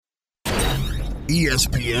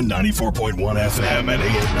ESPN 94.1 FM and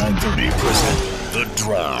AM 930 present The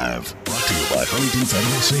Drive. Brought to you by Huntington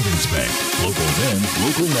Federal Savings Bank. Local then,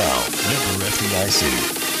 local now. Member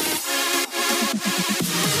FDIC.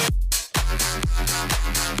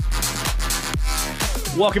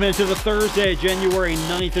 Welcome into the Thursday, January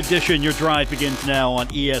 9th edition. Your drive begins now on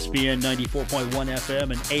ESPN 94.1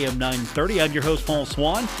 FM and AM 930. I'm your host, Paul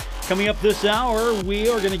Swan. Coming up this hour, we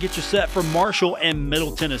are going to get you set for Marshall and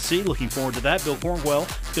Middle Tennessee. Looking forward to that. Bill Cornwell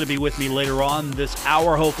is going to be with me later on this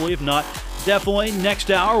hour, hopefully. If not, definitely next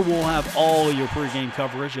hour we'll have all your pregame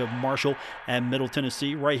coverage of Marshall and Middle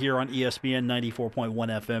Tennessee right here on ESPN 94.1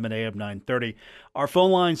 FM and AM 930. Our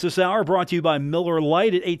phone lines this hour brought to you by Miller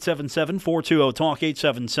Lite at 877-420-TALK,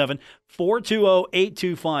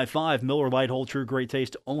 877-420-8255. Miller Lite, hold true, great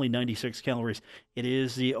taste, only 96 calories. It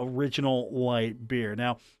is the original light beer.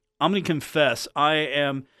 Now, I'm going to confess, I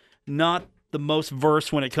am not the most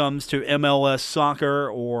versed when it comes to MLS soccer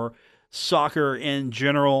or soccer in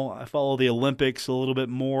general. I follow the Olympics a little bit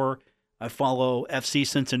more. I follow FC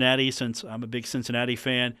Cincinnati since I'm a big Cincinnati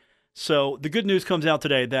fan. So the good news comes out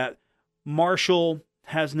today that Marshall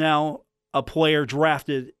has now a player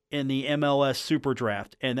drafted in the MLS Super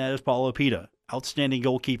Draft, and that is Paulo Pita, outstanding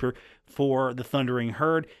goalkeeper for the Thundering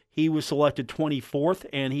Herd. He was selected 24th,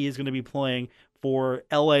 and he is going to be playing for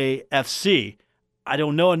LAFC. I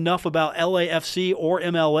don't know enough about LAFC or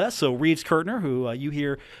MLS, so Reeves Kurtner, who you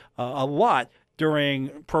hear a lot during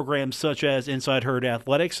programs such as Inside Herd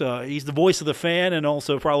Athletics, he's the voice of the fan and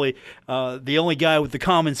also probably the only guy with the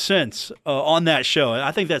common sense on that show.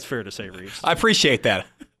 I think that's fair to say, Reeves. I appreciate that.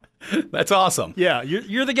 That's awesome. Yeah,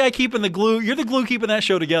 you're the guy keeping the glue. You're the glue keeping that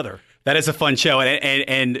show together. That is a fun show,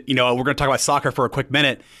 and you know, we're going to talk about soccer for a quick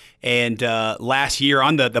minute. And last year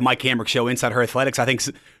on the Mike Hamrick show, Inside Her Athletics, I think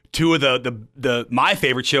two of the my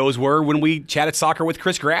favorite shows were when we chatted soccer with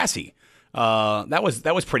Chris Grassi. That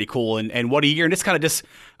was pretty cool. And what a year! And this kind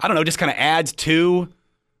of adds to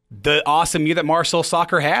the awesome year that Marshall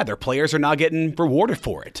soccer had. Their players are now getting rewarded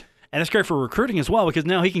for it. And it's great for recruiting as well because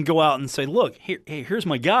now he can go out and say, look, here's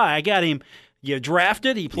my guy. I got him. You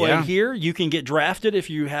drafted. He played here. You can get drafted if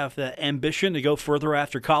you have the ambition to go further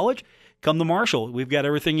after college. Come to Marshall. We've got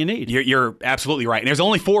everything you need. You're absolutely right. And there's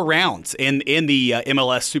only 4 rounds in the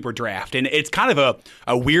MLS Super Draft. And it's kind of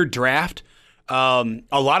a weird draft. A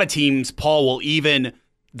lot of teams, Paul,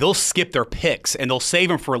 they'll skip their picks and they'll save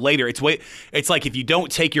them for later. It's like if you don't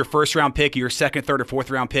take your first round pick, your second, third, or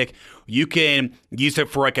fourth round pick, you can use it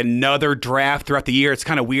for like another draft throughout the year. It's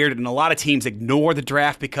kind of weird. And a lot of teams ignore the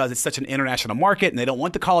draft because it's such an international market and they don't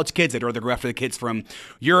want the college kids. They'd rather go after the kids from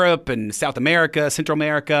Europe and South America, Central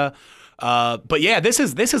America. But yeah,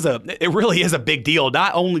 it really is a big deal.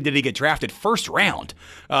 Not only did he get drafted first round,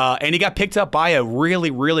 and he got picked up by a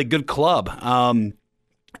really, really good club.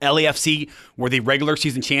 LAFC were the regular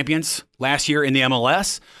season champions last year in the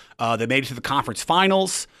MLS. They made it to the conference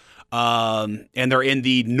finals, and they're in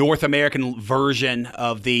the North American version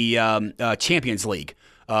of the Champions League.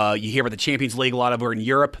 You hear about the Champions League a lot over in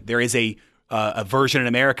Europe. There is a version in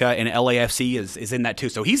America, and LAFC is in that too.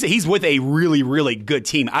 So he's with a really, really good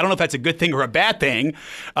team. I don't know if that's a good thing or a bad thing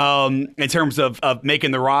in terms of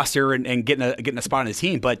making the roster and getting a spot on the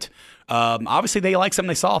team. But obviously they like something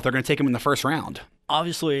they saw if they're going to take him in the first round.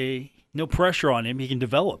 Obviously, no pressure on him. He can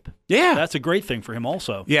develop. Yeah. That's a great thing for him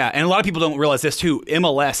also. Yeah, and a lot of people don't realize this too.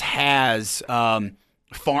 MLS has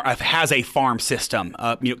a farm system,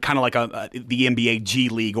 kind of like the NBA G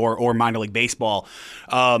League or minor league baseball.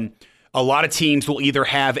 A lot of teams will either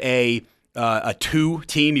have a 2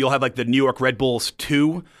 team. You'll have like the New York Red Bulls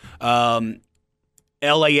 2.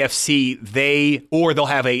 LAFC, they'll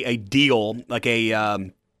have a deal, like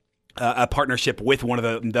a partnership with one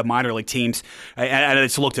of the minor league teams. And I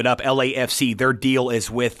just looked it up. LAFC, their deal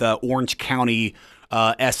is with Orange County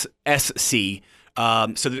SC.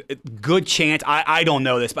 So good chance. I don't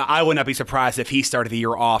know this, but I would not be surprised if he started the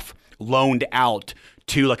year off loaned out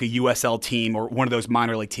to like a USL team or one of those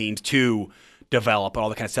minor league teams to develop all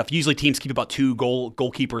that kind of stuff. Usually teams keep about 2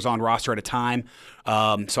 goalkeepers on roster at a time.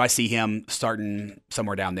 So I see him starting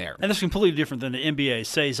somewhere down there. And that's completely different than the NBA.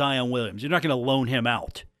 Say Zion Williams. You're not going to loan him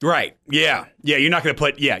out. Right. Yeah. Yeah. You're not going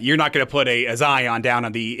to put a Zion down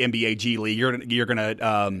on the NBA G League. You're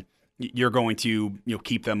going to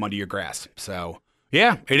keep them under your grasp. So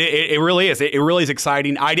yeah, it really is. It really is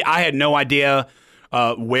exciting. I had no idea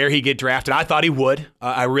where he get drafted. I thought he would.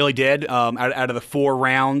 I really did. Out of the 4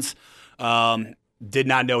 rounds, did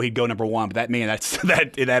not know he'd go number 1. But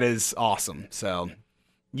that is awesome. So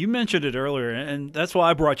you mentioned it earlier, and that's why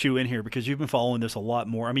I brought you in here because you've been following this a lot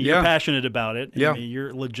more. I mean, you're passionate about it. Yeah. I mean,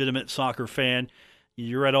 you're a legitimate soccer fan.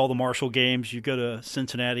 You're at all the Marshall games. You go to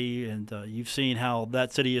Cincinnati, and you've seen how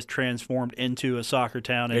that city is transformed into a soccer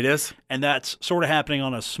town. And, It is. And that's sort of happening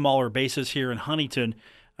on a smaller basis here in Huntington.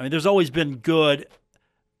 I mean, there's always been good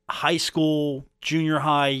high school, junior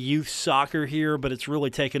high, youth soccer here, but it's really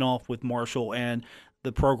taken off with Marshall and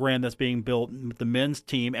the program that's being built with the men's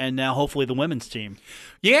team and now hopefully the women's team.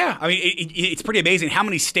 Yeah, I mean, it's pretty amazing how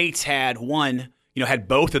many states had all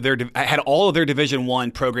of their Division I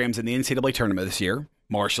programs in the NCAA tournament this year.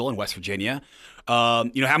 Marshall and West Virginia. How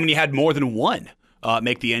many had more than one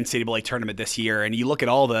make the NCAA tournament this year? And you look at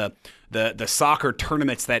all the soccer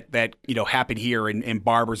tournaments that happen here in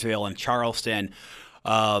Barboursville and Charleston.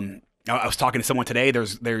 I was talking to someone today.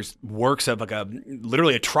 There's works of like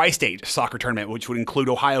literally a tri-state soccer tournament, which would include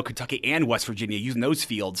Ohio, Kentucky, and West Virginia, using those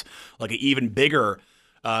fields, like an even bigger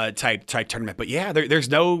type tournament. But yeah, there's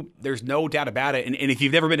no doubt about it. And if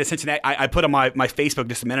you've never been to Cincinnati, I put on my Facebook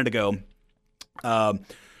just a minute ago.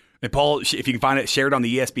 And Paul, if you can find it, share it on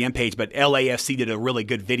the ESPN page. But LAFC did a really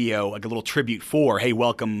good video, like a little tribute for, hey,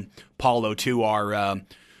 welcome Paulo to our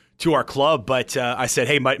club. But I said,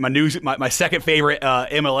 hey, my second favorite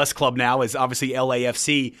MLS club now is obviously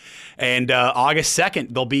LAFC, and August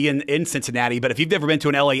 2nd they'll be in Cincinnati. But if you've never been to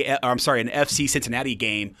an FC Cincinnati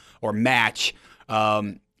game or match,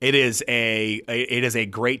 it is a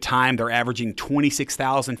great time. They're averaging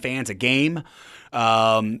 26,000 fans a game.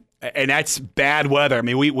 And that's bad weather. I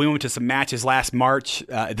mean, we went to some matches last March.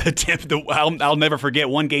 I'll never forget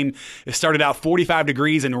one game. It started out 45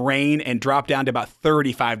 degrees in rain and dropped down to about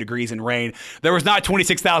 35 degrees in rain. There was not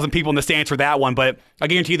 26,000 people in the stands for that one, but I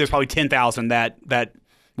guarantee you there's probably 10,000 that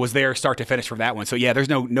was there start to finish for that one. So yeah, there's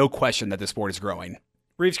no question that the sport is growing.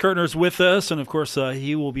 Reeves Kirtner's with us, and of course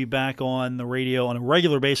he will be back on the radio on a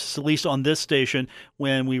regular basis, at least on this station,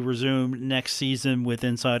 when we resume next season with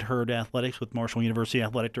Inside Herd Athletics with Marshall University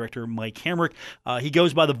Athletic Director Mike Hamrick. He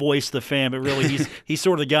goes by the voice of the fan, but really he's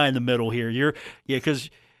sort of the guy in the middle here.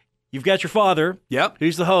 Because you've got your father, yep,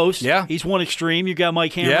 who's the host. Yeah. He's one extreme. You've got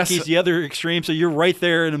Mike Hamrick. Yes. He's the other extreme, so you're right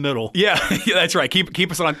there in the middle. Yeah, that's right.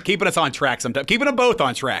 Keeping us on track sometimes. Keeping them both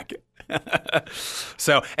on track.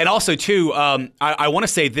 So, and also too, I want to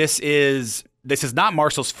say this is not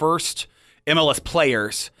Marshall's first MLS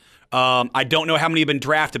players. I don't know how many have been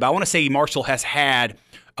drafted, but I want to say Marshall has had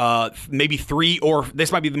maybe three, or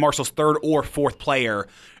this might be Marshall's third or fourth player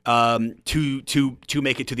to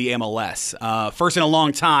make it to the MLS. First in a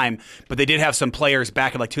long time, but they did have some players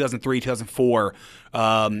back in like 2003, 2004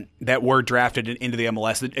 that were drafted into the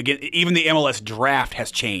MLS. Again, even the MLS draft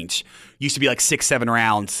has changed. Used to be like 6-7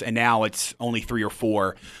 rounds, and now it's only 3 or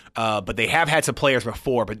 4. But they have had some players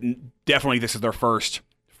before, but definitely this is their first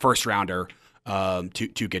rounder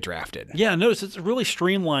to get drafted. Yeah, notice it's really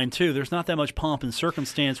streamlined too. There's not that much pomp and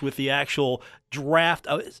circumstance with the actual draft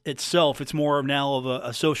itself. It's more now of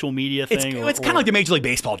a social media thing. It's kind of like the Major League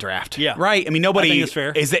Baseball draft. Yeah, right. I mean, nobody. I think it's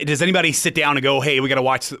fair. Does anybody sit down and go, "Hey, we got to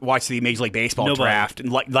watch the Major League Baseball draft,"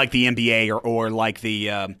 and like the NBA or like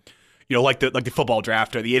the like the football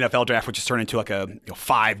draft or the NFL draft, which is turned into like a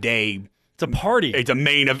 5-day. It's a party. It's a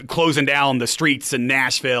main of closing down the streets in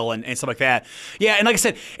Nashville and stuff like that. Yeah, and like I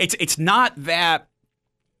said, it's not that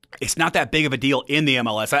big of a deal in the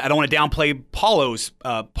MLS. I don't want to downplay Paulo's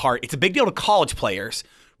part. It's a big deal to college players,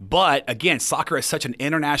 but again, soccer is such an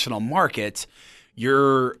international market.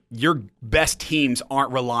 Your best teams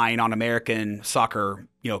aren't relying on American soccer.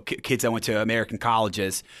 Kids that went to American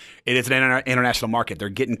colleges. It is an international market. They're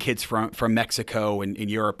getting kids from Mexico and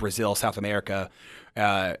Europe, Brazil, South America,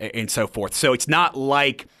 and so forth. So it's not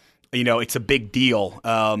like it's a big deal.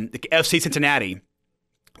 FC Cincinnati.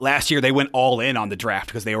 Last year, they went all in on the draft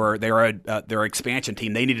because they're an expansion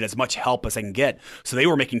team. They needed as much help as they can get, so they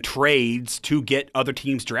were making trades to get other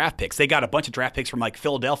teams' draft picks. They got a bunch of draft picks from like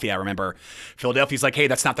Philadelphia. I remember Philadelphia's like, "Hey,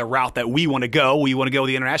 that's not the route that we want to go. We want to go to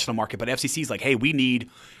the international market." But FCC's like, "Hey, we need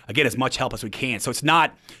again as much help as we can." So it's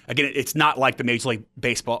not like the Major League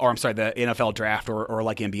Baseball, or I'm sorry, the NFL draft or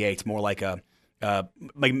like NBA. It's more like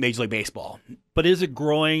like Major League Baseball. But is it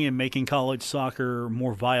growing and making college soccer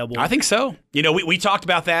more viable? I think so. We talked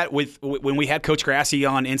about that when we had Coach Grassi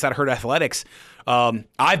on Inside Herd Athletics.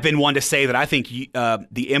 I've been one to say that I think the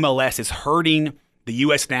MLS is hurting the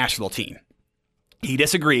U.S. national team. He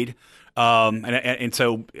disagreed. And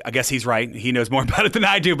so I guess he's right. He knows more about it than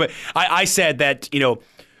I do. But I said that,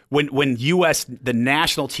 when U.S., the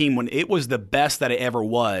national team, when it was the best that it ever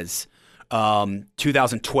was,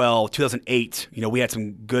 2012, 2008, we had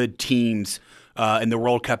some good teams in the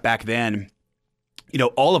World Cup back then.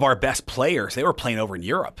 All of our best players, they were playing over in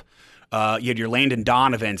Europe. You had your Landon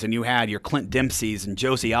Donovans, and you had your Clint Dempseys and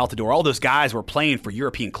Josie Altidore. All those guys were playing for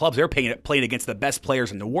European clubs. They were playing against the best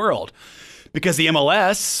players in the world. because the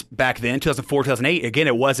MLS back then, 2004, 2008, again,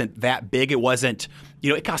 it wasn't that big. It wasn't,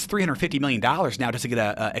 it costs $350 million now just to get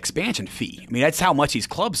a expansion fee. I mean, that's how much these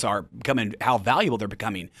clubs are becoming, how valuable they're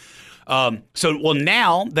becoming. Now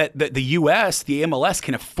that the U.S., the MLS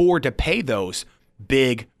can afford to pay those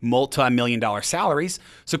big multi-million-dollar salaries.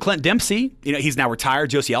 So Clint Dempsey, he's now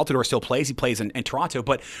retired. Josie Altidore still plays. He plays in Toronto.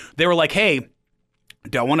 But they were like, hey,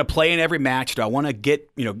 do I want to play in every match? Do I want to get,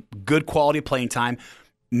 good quality playing time,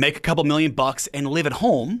 make a couple $1 million and live at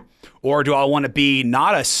home? Or do I want to be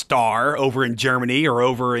not a star over in Germany or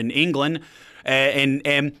over in England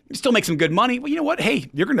and still make some good money? Well, you know what? Hey,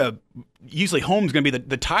 usually home's going to be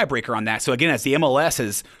the tiebreaker on that. So again, as the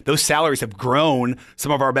MLS those salaries have grown,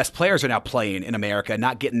 some of our best players are now playing in America,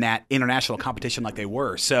 not getting that international competition like they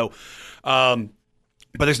were. So,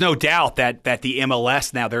 but there's no doubt that the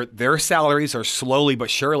MLS now, their salaries are slowly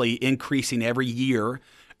but surely increasing every year,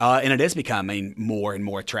 and it is becoming more and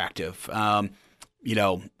more attractive,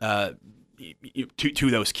 to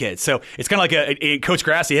those kids. So it's kind of like Coach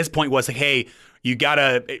Grassi, his point was like, hey, you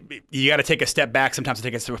gotta take a step back sometimes to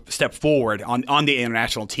take a step forward on the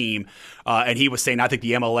international team. And he was saying, I think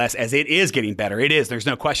the MLS, as it is getting better, it is. There's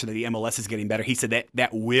no question that the MLS is getting better. He said that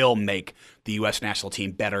will make the U.S. national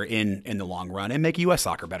team better in the long run and make U.S.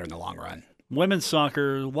 soccer better in the long run. Women's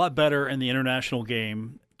soccer, a lot better in the international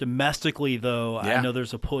game. Domestically, though, yeah. I know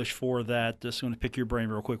there's a push for that. Just going to pick your brain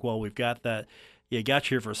real quick while we've got that. Yeah, got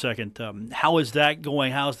you here for a second. How is that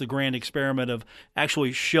going? How's the grand experiment of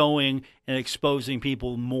actually showing and exposing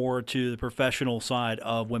people more to the professional side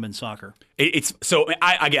of women's soccer?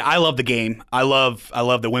 I love the game. I love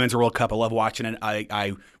the Women's World Cup. I love watching it.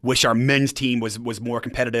 I wish our men's team was more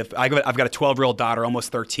competitive. I've got a 12-year-old daughter,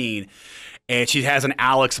 almost 13, and she has an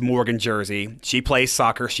Alex Morgan jersey. She plays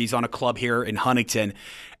soccer. She's on a club here in Huntington.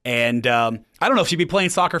 And I don't know if she'd be playing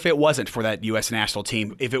soccer if it wasn't for that U.S. national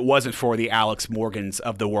team, if it wasn't for the Alex Morgans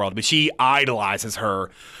of the world. But she idolizes her.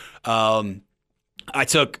 I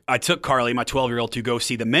took Carly, my 12-year-old, to go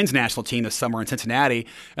see the men's national team this summer in Cincinnati,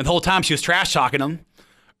 and the whole time she was trash talking them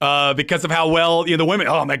because of how well the women.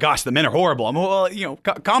 Oh my gosh, the men are horrible. I'm well,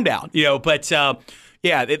 calm down, But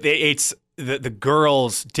it's. The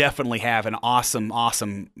girls definitely have an awesome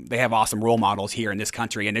role models here in this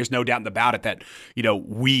country, and there's no doubt about it that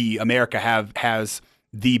America has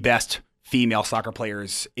the best female soccer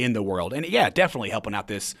players in the world, and yeah, definitely helping out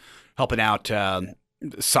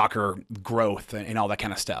soccer growth and all that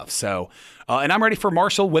kind of stuff. So, and I'm ready for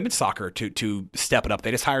Marshall women's soccer to step it up. They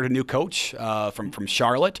just hired a new coach from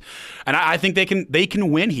Charlotte, and I think they can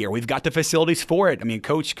win here. We've got the facilities for it. I mean,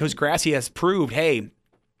 Coach Grassi has proved, hey.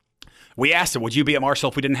 We asked him, would you be at Marshall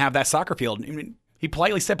if we didn't have that soccer field? I mean, he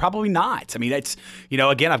politely said, probably not. I mean, it's,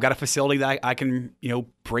 again, I've got a facility that I can,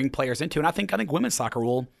 bring players into. And I think women's soccer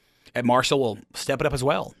at Marshall will step it up as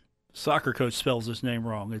well. Soccer coach spells his name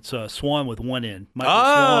wrong. It's Swan with one N. Michael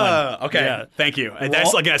Swan. Okay. Yeah. Thank you.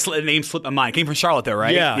 That's like a name slipped my mind. Came from Charlotte, though,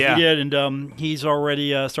 right? Yeah, he did. And he's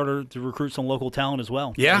already started to recruit some local talent as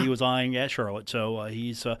well. Yeah. He was eyeing at Charlotte. So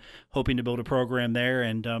he's hoping to build a program there.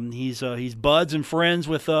 And he's buds and friends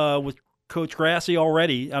with Coach Grassi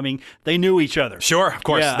already. I mean, they knew each other. Sure, of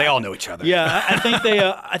course, they all know each other. Yeah,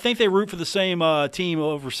 I think they root for the same team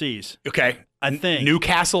overseas. Okay, I think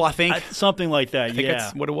Newcastle. I think something like that. I think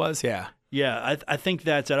that's what it was. Yeah. Yeah, I think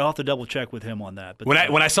that's it. I'll have to double check with him on that. But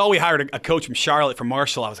when I saw we hired a coach from Charlotte, from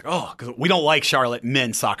Marshall, I was like, oh, because we don't like Charlotte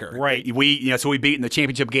men's soccer. Right. So we beat in the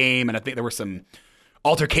championship game, and I think there were some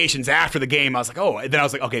altercations after the game. I was like, oh, and then I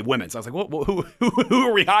was like, okay, women's. I was like, who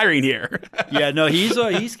are we hiring here? Yeah, no,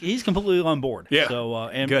 he's completely on board. Yeah, so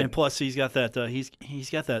and plus he's got that he's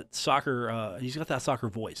got that soccer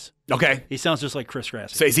voice. Okay, he sounds just like Chris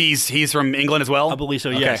Grassi. So he's from England as well. I believe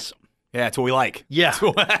so. Okay. Yes. Yeah, that's what we like. Yeah,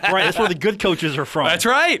 right. That's where the good coaches are from. That's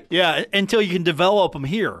right. Yeah, until you can develop them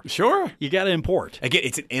here. Sure, you got to import. Again,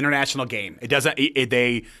 it's an international game. It doesn't.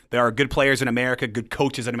 There are good players in America, good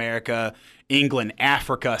coaches in America, England,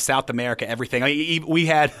 Africa, South America, everything. We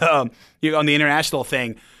had on the international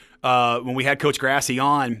thing when we had Coach Grassi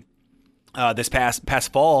on this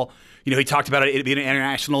past fall. He talked about it being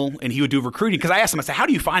international, and he would do recruiting. Because I asked him, I said, how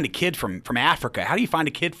do you find a kid from Africa? How do you find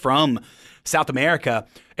a kid from South America?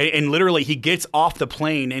 And literally, he gets off the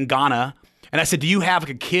plane in Ghana, and I said, do you have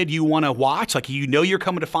a kid you want to watch? Like, you're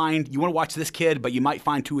coming to find, you want to watch this kid, but you might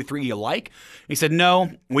find 2 or 3 you like? And he said, no,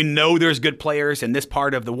 we know there's good players in this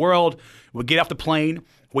part of the world. We'll get off the plane.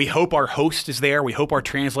 We hope our host is there. We hope our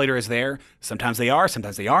translator is there. Sometimes they are,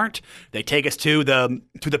 sometimes they aren't. They take us to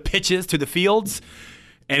the pitches, to the fields,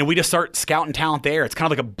 and we just start scouting talent there. It's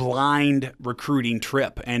kind of like a blind recruiting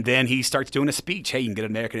trip. And then he starts doing a speech. Hey, you can get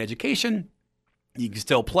an American education. You can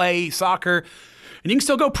still play soccer, and you can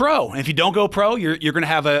still go pro. And if you don't go pro, you're going to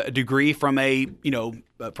have a degree from a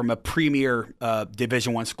premier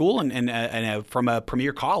Division I school and from a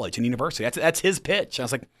premier college and university. That's his pitch. I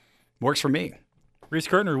was like, works for me. Reese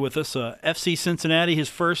Kirtner with us, FC Cincinnati, his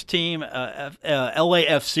first team,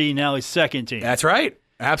 LAFC, now his second team. That's right.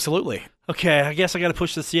 Absolutely. Okay, I guess I got to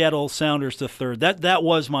push the Seattle Sounders to third. That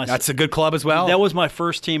was my. That's a good club as well. That was my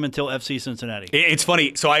first team until FC Cincinnati. It's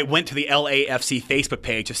funny. So I went to the LAFC Facebook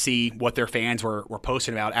page to see what their fans were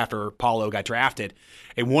posting about after Paulo got drafted,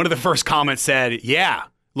 and one of the first comments said, "Yeah,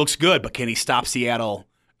 looks good, but can he stop Seattle?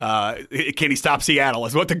 Can he stop Seattle?"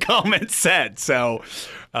 Is what the comment said. So.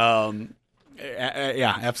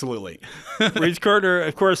 Yeah, absolutely. Reese Kirtner,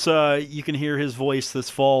 of course, you can hear his voice this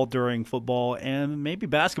fall during football and maybe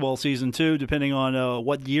basketball season too, depending on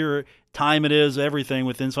what time it is, everything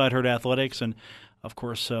with Inside Herd Athletics. And, of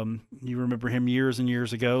course, you remember him years and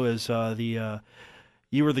years ago as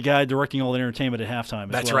you were the guy directing all the entertainment at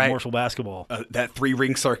halftime. That's right. Marshall basketball. That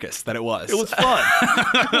 3-ring circus that it was. It was fun.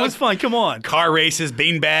 It was fun. Come on. Car races,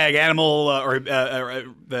 beanbag, animal,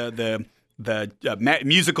 the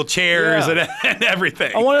musical chairs and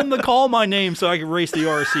everything. I want him to call my name so I can race the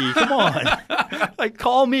RC. Come on. Like,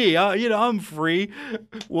 call me. I'm free.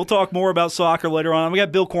 We'll talk more about soccer later on. We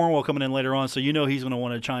got Bill Cornwell coming in later on, so he's going to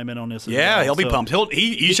want to chime in on this as well. He'll be pumped.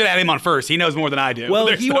 You should have him on first. He knows more than I do. Well,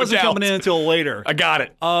 he wasn't coming in until later. I got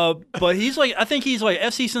it. But I think he's like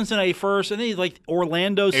FC Cincinnati first, and then he's like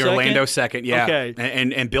Orlando second. Orlando second, yeah. Okay.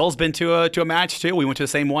 And Bill's been to a match too. We went to the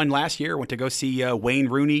same one last year. Went to go see Wayne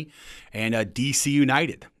Rooney and DC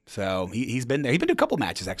United. So he's been there. He's been to a couple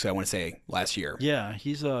matches, actually, I want to say, last year. Yeah,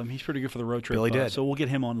 he's pretty good for the road trip. Really did. So we'll get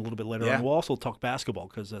him on a little bit later on. We'll also talk basketball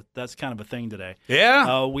because that's kind of a thing today.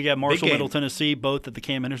 Yeah. We got Marshall, Middle Tennessee, both at the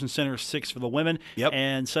Cam Henderson Center, 6 for the women. Yep.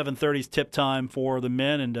 And 7:30's tip time for the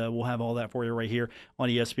men, and we'll have all that for you right here on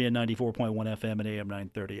ESPN 94.1 FM and AM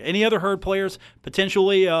 930. Any other Herd players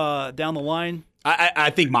potentially down the line? I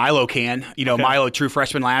think Milo can. Okay. Milo, true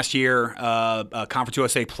freshman last year, Conference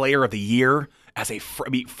USA Player of the Year as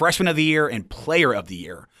freshman of the year and Player of the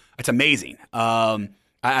Year. It's amazing. I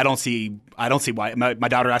don't see why. My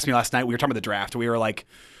daughter asked me last night. We were talking about the draft. We were like,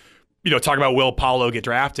 talking about will Paulo get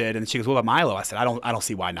drafted, and she goes, "What about Milo?" I said, "I don't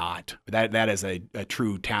see why not. That is a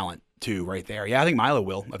true talent." Too right there. Yeah, I think Milo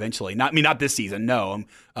will eventually. Not this season. No,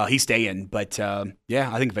 he's staying. But I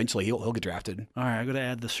think eventually he'll get drafted. All right, I'm going to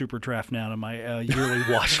add the super draft now to my yearly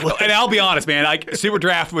watch list. And I'll be honest, man. Super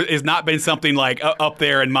draft has not been something up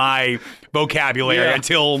there in my vocabulary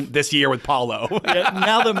until this year with Paulo.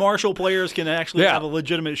 Now that Marshall players can actually have a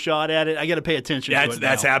legitimate shot at it, I got to pay attention to it.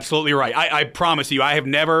 That's absolutely right. I promise you, I have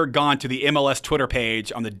never gone to the MLS Twitter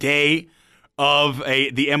page on the day of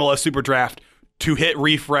the MLS Super Draft to hit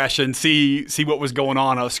refresh and see what was going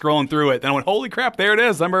on. I was scrolling through it, then I went, "Holy crap! There it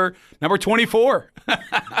is, number 24."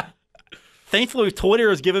 Thankfully, Twitter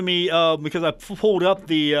has given me because I pulled up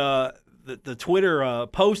the Twitter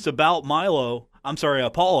posts about Milo. I'm sorry,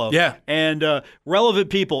 Paulo. Yeah. And relevant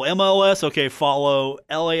people, MLS, okay, follow.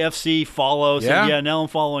 LAFC, follow. So now I'm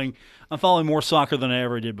following more soccer than I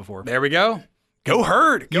ever did before. There we go. Go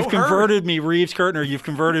Herd. You've converted me, Reeves Kirtner. You've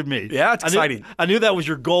converted me. Yeah, it's exciting. I knew that was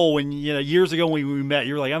your goal when years ago when we met.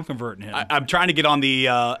 You were like, "I'm converting him." I'm trying to get on the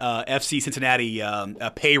FC Cincinnati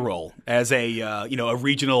payroll as a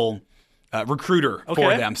regional recruiter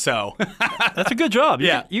for them. So that's a good job.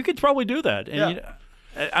 Yeah, you could probably do that. And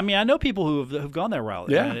I know people who have gone that route.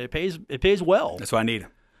 Yeah, it pays well. That's what I need.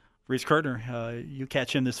 Reese Kirtner, you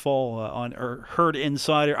catch him this fall on Herd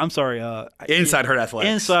Insider. I'm sorry, Inside Herd Athletics.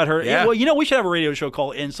 Inside Herd. Yeah. Well, we should have a radio show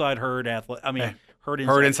called Inside Herd Athletics. Herd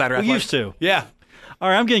Insider Athletics. We used to. Yeah. All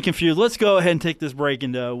right, I'm getting confused. Let's go ahead and take this break,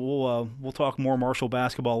 and we'll talk more Marshall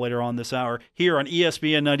basketball later on this hour here on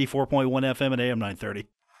ESPN 94.1 FM and AM 930.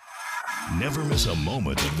 Never miss a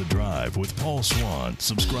moment of The Drive with Paul Swan.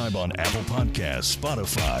 Subscribe on Apple Podcasts,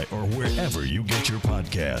 Spotify, or wherever you get your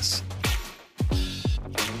podcasts.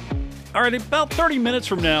 All right, about 30 minutes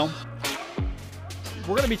from now,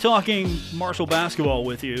 we're going to be talking Marshall basketball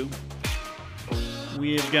with you.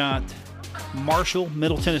 We have got Marshall,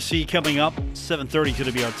 Middle Tennessee coming up. 7:30 is going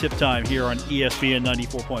to be our tip time here on ESPN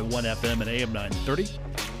 94.1 FM and AM 930.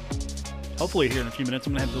 Hopefully here in a few minutes,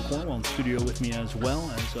 I'm going to have Bill Cornwell in the studio with me as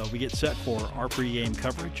well as we get set for our pregame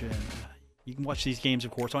coverage. And you can watch these games,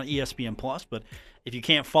 of course, on ESPN+, but if you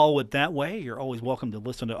can't follow it that way, you're always welcome to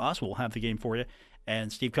listen to us. We'll have the game for you.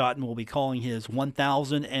 And Steve Cotton will be calling his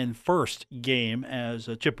 1,001st game as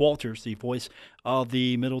Chip Walters, the voice of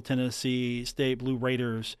the Middle Tennessee State Blue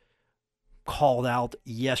Raiders, called out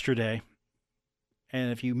yesterday.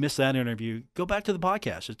 And if you missed that interview, go back to the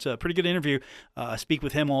podcast. It's a pretty good interview. Speak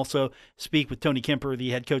with him also. Speak with Tony Kemper,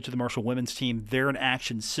 the head coach of the Marshall women's team. They're in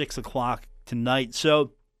action 6 o'clock tonight.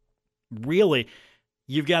 So really,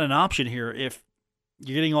 you've got an option here. If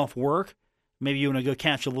you're getting off work, maybe you want to go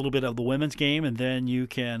catch a little bit of the women's game, and then you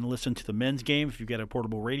can listen to the men's game if you've got a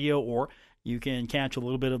portable radio, or you can catch a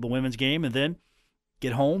little bit of the women's game and then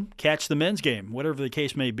get home, catch the men's game, whatever the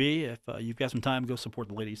case may be. If you've got some time, go support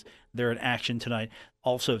the ladies. They're in action tonight,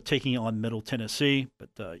 also taking on Middle Tennessee.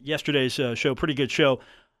 But yesterday's show, pretty good show.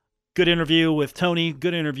 Good interview with Tony,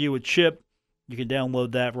 good interview with Chip. You can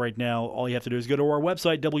download that right now. All you have to do is go to our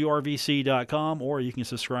website, wrvc.com, or you can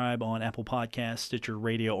subscribe on Apple Podcasts, Stitcher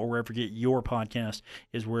Radio, or wherever you get your podcast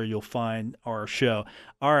is where you'll find our show.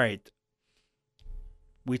 All right.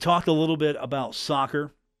 We talked a little bit about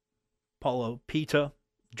soccer. Paulo Pita,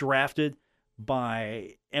 drafted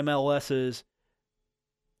by MLS's,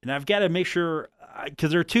 and I've got to make sure,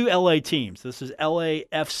 because there are two LA teams. This is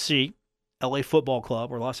LAFC, LA Football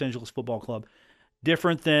Club, or Los Angeles Football Club,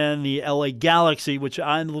 different than the LA Galaxy, which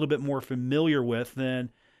I'm a little bit more familiar with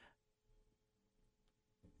than,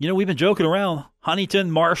 we've been joking around.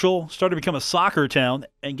 Huntington, Marshall started to become a soccer town,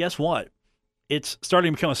 and guess what? It's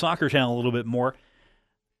starting to become a soccer town a little bit more,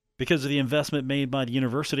 because of the investment made by the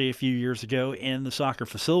university a few years ago in the soccer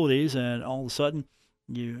facilities, and all of a sudden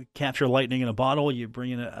you capture lightning in a bottle, you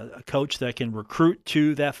bring in a coach that can recruit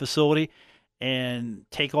to that facility and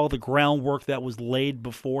take all the groundwork that was laid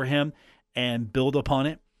before him and build upon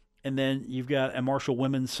it. And then you've got a Marshall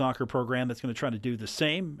women's soccer program that's going to try to do the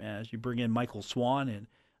same as you bring in Michael Swan, and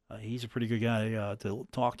he's a pretty good guy to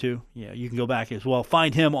talk to. Yeah, you can go back as well.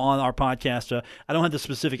 Find him on our podcast. I don't have the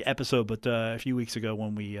specific episode, but a few weeks ago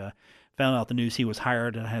when we found out the news he was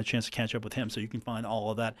hired, and I had a chance to catch up with him. So you can find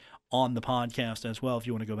all of that on the podcast as well if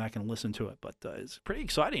you want to go back and listen to it. But it's pretty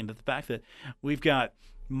exciting that the fact that we've got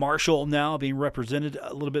Marshall now being represented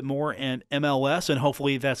a little bit more in MLS, and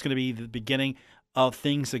hopefully that's going to be the beginning of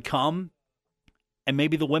things to come. And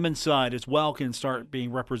maybe the women's side as well can start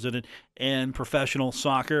being represented in professional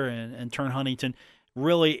soccer and turn Huntington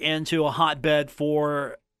really into a hotbed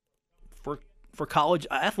for college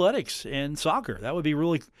athletics and soccer. That would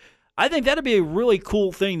be I think that'd be a really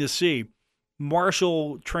cool thing to see.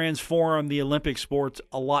 Marshall transform the Olympic sports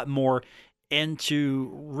a lot more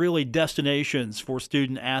into really destinations for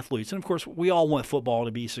student athletes. And, of course, we all want football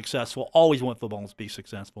to be successful, always want football to be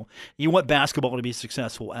successful. You want basketball to be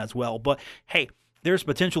successful as well. But, hey, there's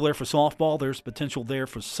potential there for softball. There's potential there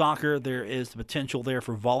for soccer. There is the potential there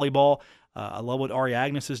for volleyball. I love what Ari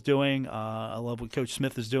Agnes is doing. I love what Coach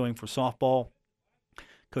Smith is doing for softball.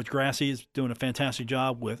 Coach Grassi is doing a fantastic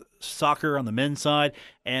job with soccer on the men's side,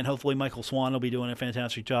 and hopefully Michael Swan will be doing a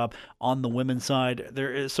fantastic job on the women's side.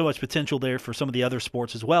 There is so much potential there for some of the other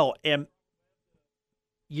sports as well, and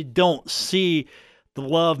you don't see the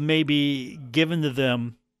love maybe given to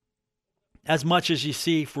them as much as you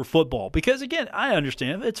see for football. Because, again, I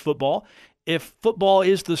understand it's football. If football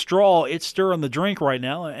is the straw, it's stirring the drink right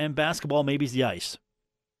now, and basketball maybe is the ice.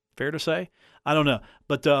 Fair to say? I don't know.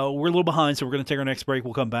 But we're a little behind, so we're going to take our next break.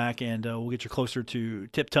 We'll come back, and we'll get you closer to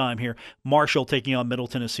tip time here. Marshall taking on Middle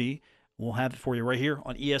Tennessee. We'll have it for you right here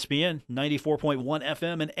on ESPN 94.1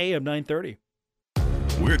 FM and AM 930.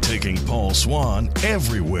 We're taking Paul Swan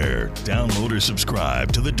everywhere. Download or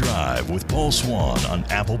subscribe to The Drive with Paul Swan on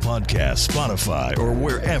Apple Podcasts, Spotify, or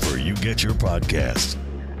wherever you get your podcasts.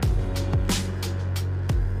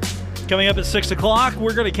 Coming up at 6 o'clock,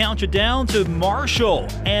 we're going to count you down to Marshall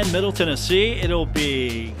and Middle Tennessee. It'll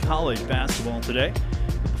be college basketball today.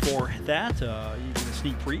 But before that, you get a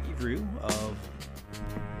sneak preview of...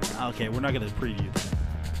 Okay, we're not going to preview that.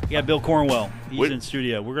 We got Bill Cornwell. He's in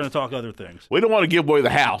studio. We're going to talk other things. We don't want to give away the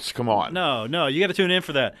house. Come on. No. You got to tune in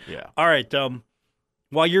for that. Yeah. All right.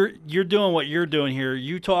 While you're doing what you're doing here,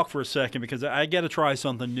 you talk for a second because I got to try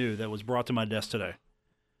something new that was brought to my desk today.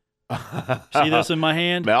 See this in my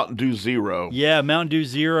hand? Mountain Dew Zero. Yeah, Mountain Dew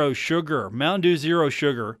Zero Sugar. Mountain Dew Zero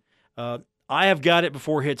Sugar. I have got it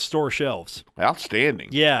before it hits store shelves. Outstanding.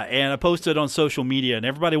 Yeah, and I posted it on social media, and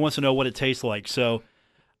everybody wants to know what it tastes like. So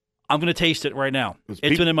I'm going to taste it right now. It's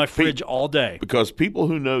been in my fridge all day. Because people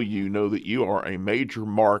who know you know that you are a major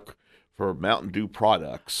mark for Mountain Dew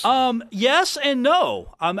products. Yes and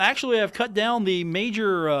no. I've cut down the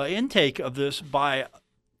major intake of this by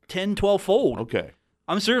 10, 12-fold. Okay.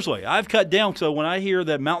 Seriously, I've cut down. So when I hear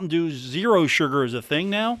that Mountain Dew Zero Sugar is a thing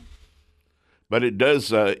now. But it does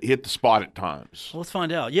hit the spot at times. Let's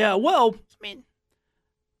find out. Yeah, well, I mean,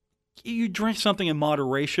 you drink something in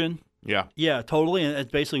moderation. Yeah. Yeah, totally, and that's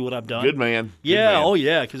basically what I've done. Good man. Good Yeah, man. oh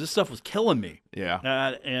yeah, because this stuff was killing me.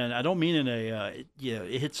 Yeah. And I don't mean in it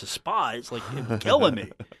hits a spot. It's like it was killing me.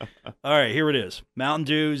 All right, here it is. Mountain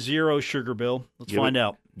Dew, 0 sugar, Bill. Let's find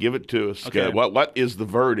out. Give it to us. Okay. What is the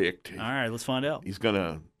verdict? All right, let's find out. He's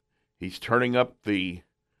turning up the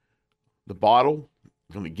bottle.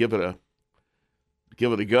 He's gonna give it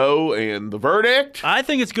a go, and the verdict. I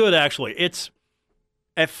think it's good, actually.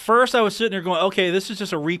 At first, I was sitting there going, okay, this is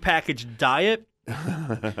just a repackaged diet,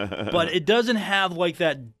 but it doesn't have like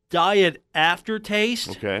that diet aftertaste.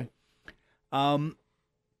 Okay.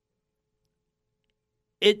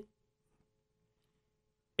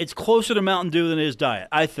 It's closer to Mountain Dew than it is diet,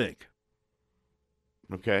 I think.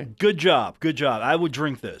 Okay. Good job. I would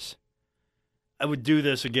drink this. I would do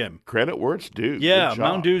this again. Credit where it's due. Yeah, Good job.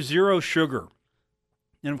 Mountain Dew, 0 sugar.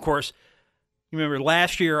 And, of course, you remember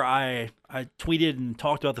last year I tweeted and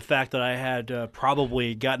talked about the fact that I had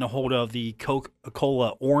probably gotten a hold of the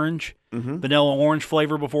Coca-Cola orange, vanilla orange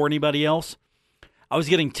flavor before anybody else. I was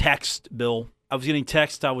getting text, Bill. I was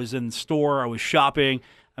in the store. I was shopping.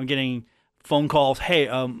 I'm getting phone calls. Hey,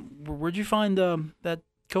 where'd you find that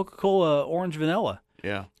Coca-Cola orange vanilla?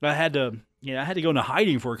 Yeah. I had to go into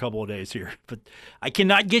hiding for a couple of days here. But I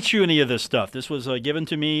cannot get you any of this stuff. This was given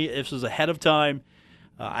to me. This was ahead of time.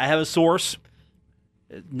 I have a source.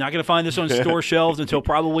 Not going to find this on store shelves until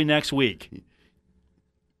probably next week.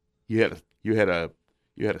 You had a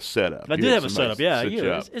setup. I did have a setup. Yeah,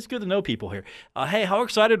 it's good to know people here. Hey, how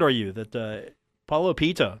excited are you that Paulo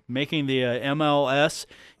Pita making the MLS?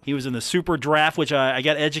 He was in the Super Draft, which I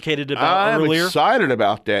got educated about earlier. I'm excited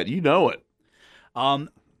about that. You know it.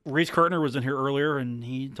 Reese Kurtner was in here earlier, and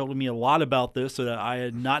he told me a lot about this that I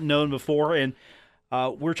had not known before. And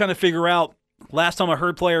we're trying to figure out. Last time I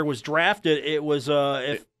heard player was drafted, it was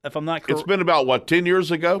if I'm not correct. It's been about 10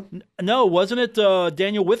 years ago. No, wasn't it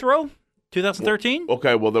Daniel Withrow, 2013?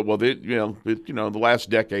 Okay, the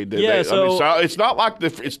last decade. So it's not like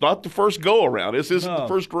it's not the first go around. This isn't the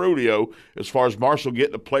first rodeo as far as Marshall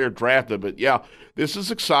getting a player drafted. But yeah, this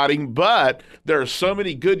is exciting. But there are so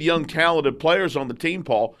many good, young, talented players on the team,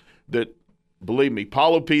 Paul, that believe me,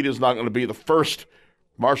 Paulo Pita is not going to be the first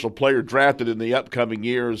Marshall player drafted in the upcoming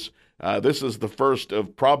years. This is the first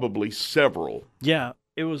of probably several. Yeah,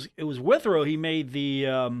 it was Withrow. He made the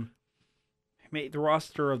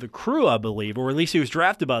roster of the Crew, I believe, or at least he was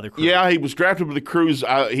drafted by the Crew. Yeah, he was drafted by the Crews.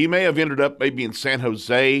 He may have ended up maybe in San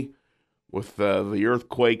Jose with the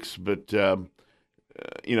Earthquakes, but the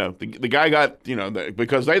guy got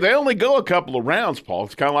because they only go a couple of rounds, Paul.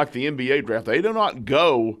 It's kind of like the NBA draft. They do not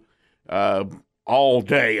go all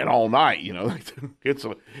day and all night.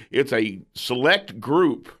 It's a select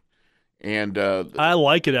group. And I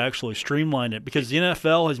like it, actually, streamline it, because the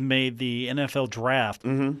NFL has made the NFL draft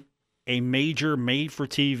a major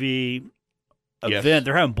made-for-TV event. Yes.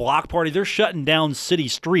 They're having block parties. They're shutting down city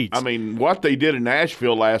streets. I mean, what they did in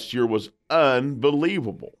Nashville last year was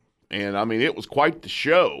unbelievable. And, I mean, it was quite the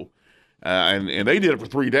show. And they did it for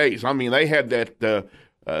 3 days. I mean, they had that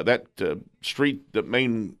street, the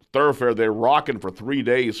main thoroughfare, they're rocking for 3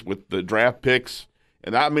 days with the draft picks.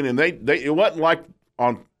 And, I mean, it wasn't like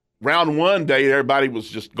on – round one day, everybody was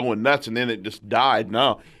just going nuts, and then it just died.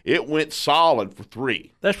 No, it went solid for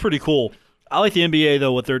 3. That's pretty cool. I like the NBA,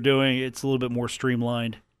 though, what they're doing. It's a little bit more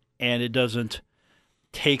streamlined, and it doesn't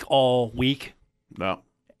take all week. No.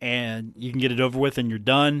 And you can get it over with, and you're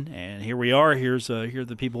done. And here we are. Here are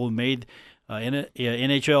the people who made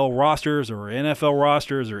NHL rosters or NFL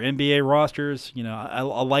rosters or NBA rosters. I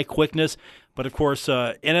like quickness. But, of course,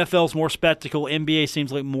 NFL's more spectacle. NBA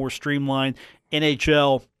seems like more streamlined.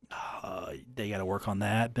 NHL – they got to work on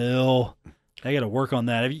that, Bill. They got to work on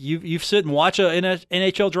that. You've sit and watch an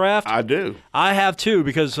NHL draft? I do. I have too,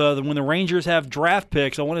 because when the Rangers have draft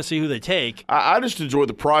picks, I want to see who they take. I just enjoy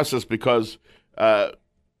the process because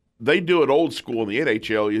they do it old school in the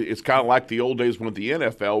NHL. It's kind of like the old days with the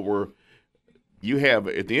NFL, where you have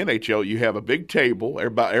at the NHL you have a big table.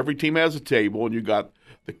 Every team has a table, and you got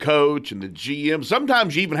the coach and the GM.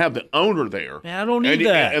 Sometimes you even have the owner there. Man, I don't need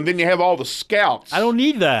that. And then you have all the scouts. I don't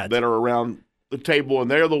need that. That are around the table, and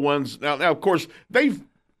they're the ones. Now, of course, they've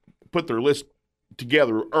put their list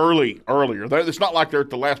together earlier. It's not like they're at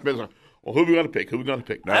the last minute. Well, who are we going to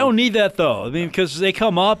pick? No. I don't need that, though. I mean, because they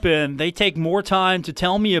come up and they take more time to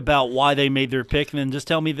tell me about why they made their pick than just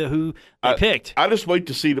tell me who they picked. I just wait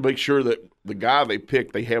to make sure that the guy they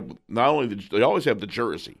pick, they have not only they always have the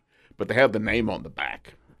jersey, but they have the name on the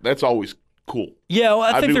back. That's always cool. Yeah, well,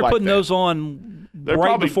 I think they're putting those on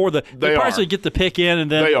before they probably get the pick in, and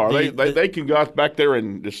then they are. They can go back there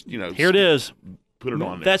and just here it is. Put it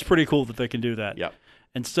on there. That's pretty cool that they can do that. Yeah.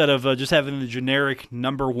 instead of just having the generic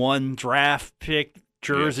number 1 draft pick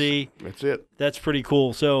jersey. Yes, that's it. That's pretty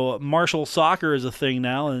cool. So Marshall soccer is a thing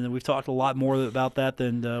now, and we've talked a lot more about that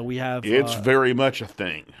than we have. It's very much a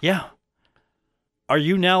thing. Yeah. Are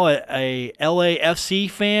you now a LAFC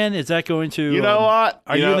fan? Is that going to? You know what?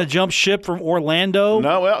 Are you going to jump ship from Orlando?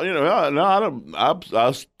 No, well, no, I don't.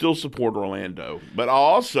 I still support Orlando, but I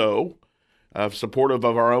also supportive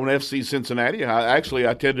of our own FC Cincinnati. I actually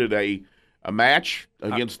attended a match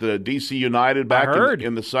against the DC United back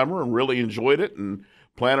in the summer and really enjoyed it, and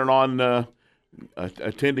planning on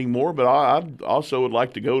attending more. But I also would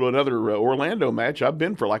like to go to another Orlando match. I've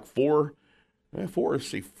been for like 5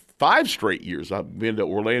 straight years. I've been to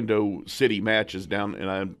Orlando City matches down,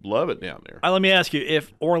 and I love it down there. Let me ask you: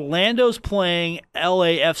 if Orlando's playing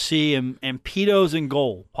LAFC and Pito's in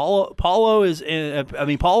goal, Paulo's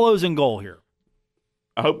in goal here.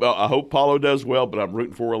 I hope Paulo does well, but I'm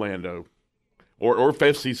rooting for Orlando or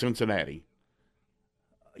FC Cincinnati.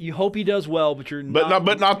 You hope he does well, but you're not.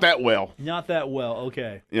 But not that well. Not that well.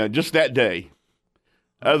 Okay. Yeah, just that day.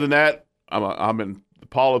 Other than that, I'm in the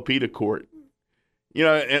Paulo Pita court.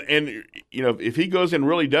 And if he goes and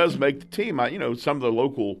really does make the team, some of the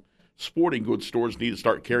local sporting goods stores need to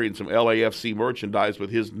start carrying some LAFC merchandise with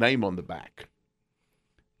his name on the back.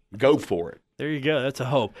 Go for it. There you go. That's a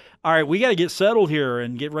hope. All right, we got to get settled here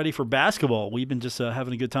and get ready for basketball. We've been just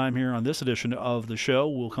having a good time here on this edition of the show.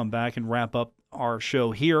 We'll come back and wrap up our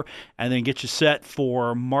show here and then get you set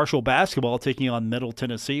for Marshall basketball taking on Middle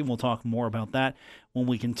Tennessee. We'll talk more about that when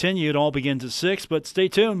we continue. It all begins at 6, but stay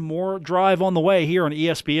tuned. More Drive on the way here on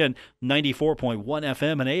ESPN 94.1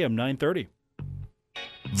 FM and AM 930.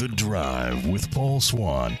 The Drive with Paul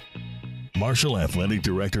Swann. Marshall Athletic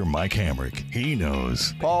Director Mike Hamrick. He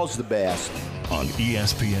knows. Paul's the best. On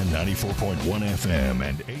ESPN 94.1 FM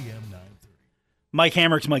and AM 930. Mike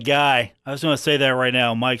Hamrick's my guy. I was going to say that right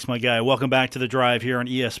now. Mike's my guy. Welcome back to The Drive here on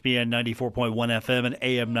ESPN 94.1 FM and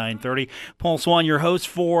AM 930. Paul Swann, your host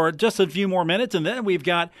for just a few more minutes, and then we've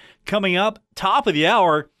got coming up, top of the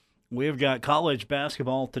hour, we've got college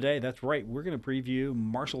basketball today. That's right. We're going to preview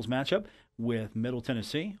Marshall's matchup with Middle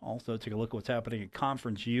Tennessee. Also take a look at what's happening at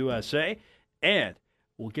Conference USA. And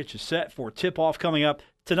we'll get you set for tip-off coming up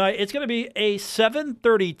tonight. It's going to be a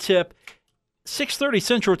 7:30 tip, 6:30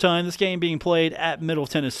 Central Time. This game being played at Middle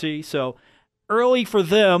Tennessee. So early for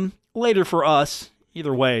them, later for us.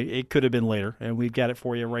 Either way, it could have been later, and we've got it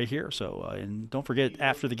for you right here. So, and don't forget,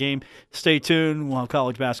 after the game, stay tuned. We'll have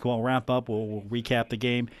college basketball wrap up. We'll recap the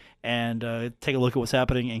game and take a look at what's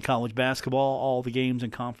happening in college basketball, all the games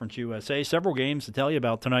in Conference USA. Several games to tell you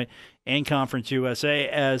about tonight in Conference USA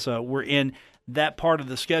as we're in that part of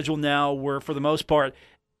the schedule now where, for the most part,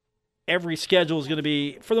 every schedule is going to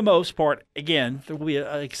be, for the most part, again, there will be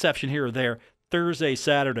an exception here or there, Thursday,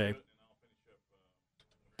 Saturday.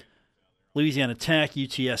 Louisiana Tech,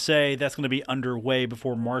 UTSA, that's going to be underway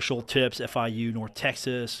before Marshall tips FIU, North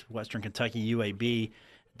Texas, Western Kentucky, UAB.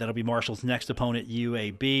 That'll be Marshall's next opponent,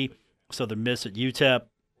 UAB. Southern Miss at UTEP,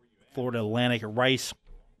 Florida Atlantic at Rice.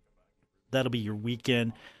 That'll be your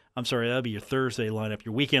weekend. That'll be your Thursday lineup.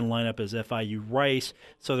 Your weekend lineup is FIU, Rice,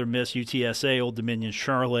 Southern Miss, UTSA, Old Dominion,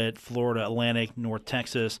 Charlotte, Florida Atlantic, North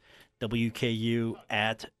Texas, WKU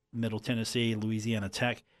at Middle Tennessee, Louisiana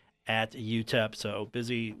Tech at UTEP. So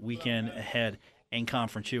busy weekend ahead in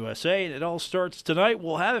Conference USA. And it all starts tonight.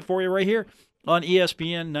 We'll have it for you right here on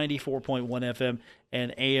ESPN 94.1 FM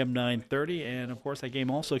and AM 930. And, of course, that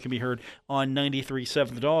game also can be heard on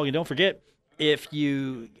 93.7 The Dog. And don't forget, if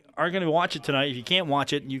you are going to watch it tonight, if you can't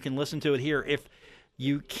watch it, you can listen to it here. If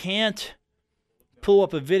you can't pull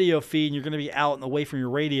up a video feed and you're going to be out and away from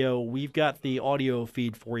your radio, we've got the audio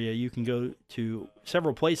feed for you. You can go to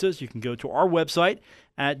several places. You can go to our website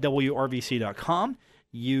at WRVC.com.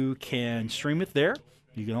 You can stream it there.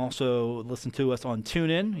 You can also listen to us on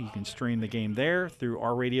TuneIn. You can stream the game there through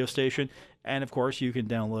our radio station. And, of course, you can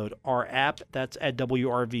download our app. That's at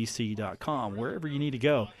WRVC.com, wherever you need to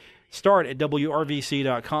go. Start at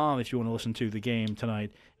WRVC.com if you want to listen to the game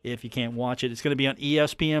tonight. If you can't watch it, it's going to be on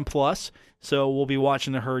ESPN+. So we'll be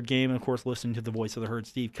watching the Herd game and, of course, listening to the voice of the Herd,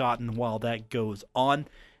 Steve Cotton, while that goes on.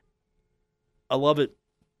 I love it.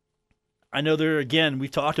 I know we've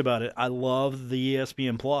talked about it. I love the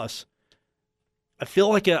ESPN+. I feel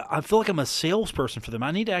like I'm a salesperson for them.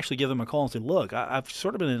 I need to actually give them a call and say, look, I've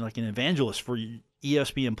sort of been like an evangelist for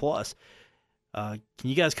ESPN+. Can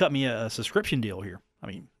you guys cut me a subscription deal here? I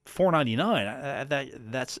mean,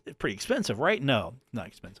 $4.99. That's pretty expensive, right? No, not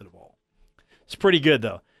expensive at all. It's pretty good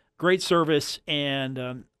though. Great service,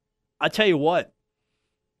 and I tell you what,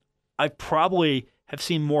 I probably have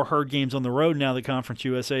seen more Herd games on the road now that Conference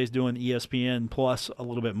USA is doing ESPN Plus a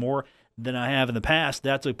little bit more than I have in the past.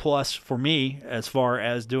 That's a plus for me as far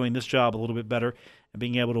as doing this job a little bit better and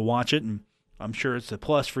being able to watch it. And I'm sure it's a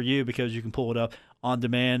plus for you because you can pull it up on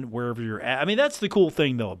demand wherever you're at. I mean, that's the cool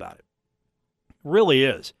thing, though, about it. It really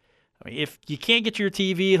is. I mean, if you can't get to your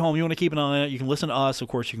TV at home, you want to keep an eye on it, you can listen to us. Of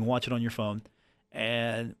course, you can watch it on your phone,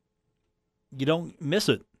 and you don't miss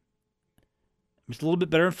it. It's a little bit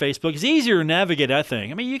better on Facebook. It's easier to navigate, I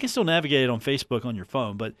think. I mean, you can still navigate it on Facebook on your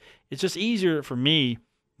phone, but it's just easier for me to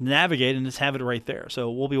navigate and just have it right there.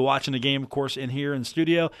 So we'll be watching the game, of course, in here in the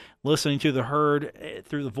studio, listening to the Herd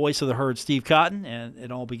through the voice of the Herd, Steve Cotton, and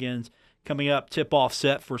it all begins coming up, tip-off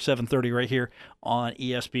set for 7:30 right here on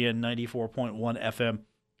ESPN 94.1 FM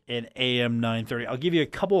and AM 930. I'll give you a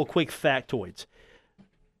couple of quick factoids.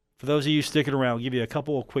 For those of you sticking around, I'll give you a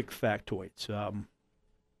couple of quick factoids.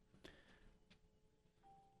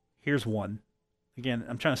 Here's one. Again,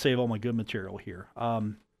 I'm trying to save all my good material here.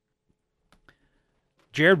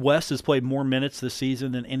 Jared West has played more minutes this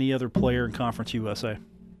season than any other player in Conference USA.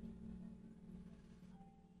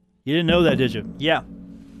 You didn't know that, did you? Yeah.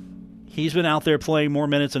 He's been out there playing more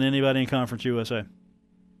minutes than anybody in Conference USA.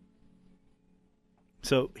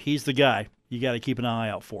 So he's the guy you got to keep an eye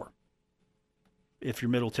out for if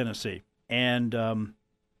you're Middle Tennessee. And Aaron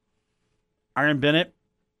Bennett,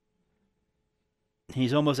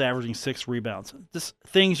 he's almost averaging 6 rebounds. Just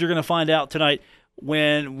things you're going to find out tonight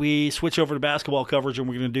when we switch over to basketball coverage, and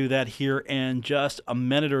we're going to do that here in just a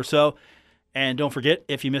minute or so. And don't forget,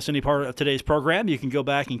 if you missed any part of today's program, you can go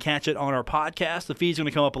back and catch it on our podcast. The feed's going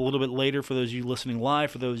to come up a little bit later for those of you listening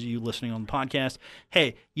live, for those of you listening on the podcast.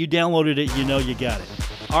 Hey, you downloaded it, you know you got it.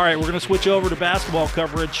 All right, we're going to switch over to basketball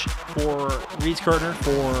coverage for Reese Kirtner,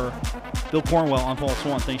 for Bill Cornwell. I'm Paul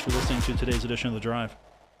Swann. Thanks for listening to today's edition of The Drive.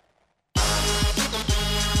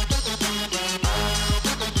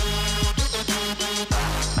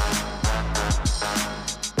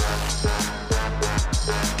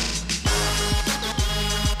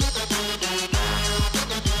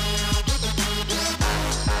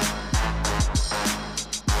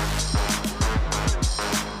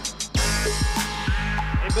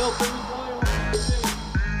 Bill, put the boy on. I can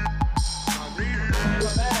do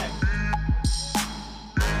it.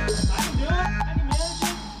 I can manage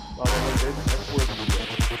it.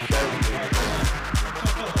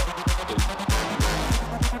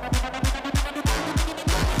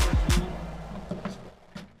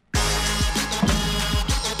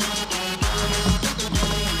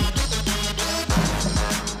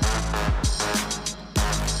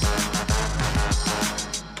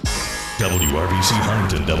 WRBC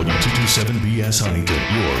Huntington, W227BS Huntington,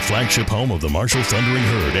 your flagship home of the Marshall Thundering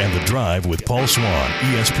Herd and The Drive with Paul Swann,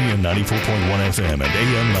 ESPN 94.1 FM and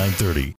AM 930.